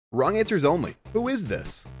Wrong answers only. Who is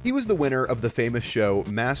this? He was the winner of the famous show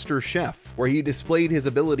Master Chef, where he displayed his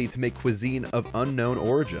ability to make cuisine of unknown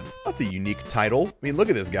origin. That's a unique title. I mean, look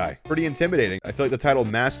at this guy. Pretty intimidating. I feel like the title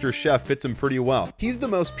Master Chef fits him pretty well. He's the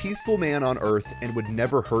most peaceful man on earth and would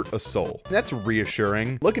never hurt a soul. That's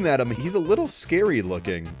reassuring. Looking at him, he's a little scary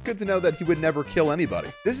looking. Good to know that he would never kill anybody.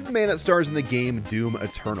 This is the man that stars in the game Doom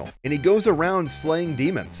Eternal, and he goes around slaying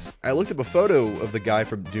demons. I looked up a photo of the guy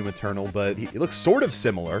from Doom Eternal, but he looks sort of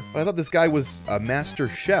similar. But I thought this guy was a master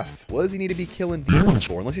chef. What does he need to be killing demons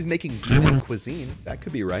for? Unless he's making demon cuisine. That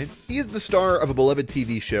could be right. He is the star of a beloved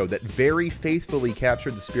TV show that very faithfully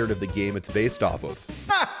captured the spirit of the game it's based off of.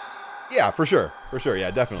 Ha! Yeah, for sure. For sure.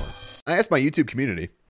 Yeah, definitely. I asked my YouTube community.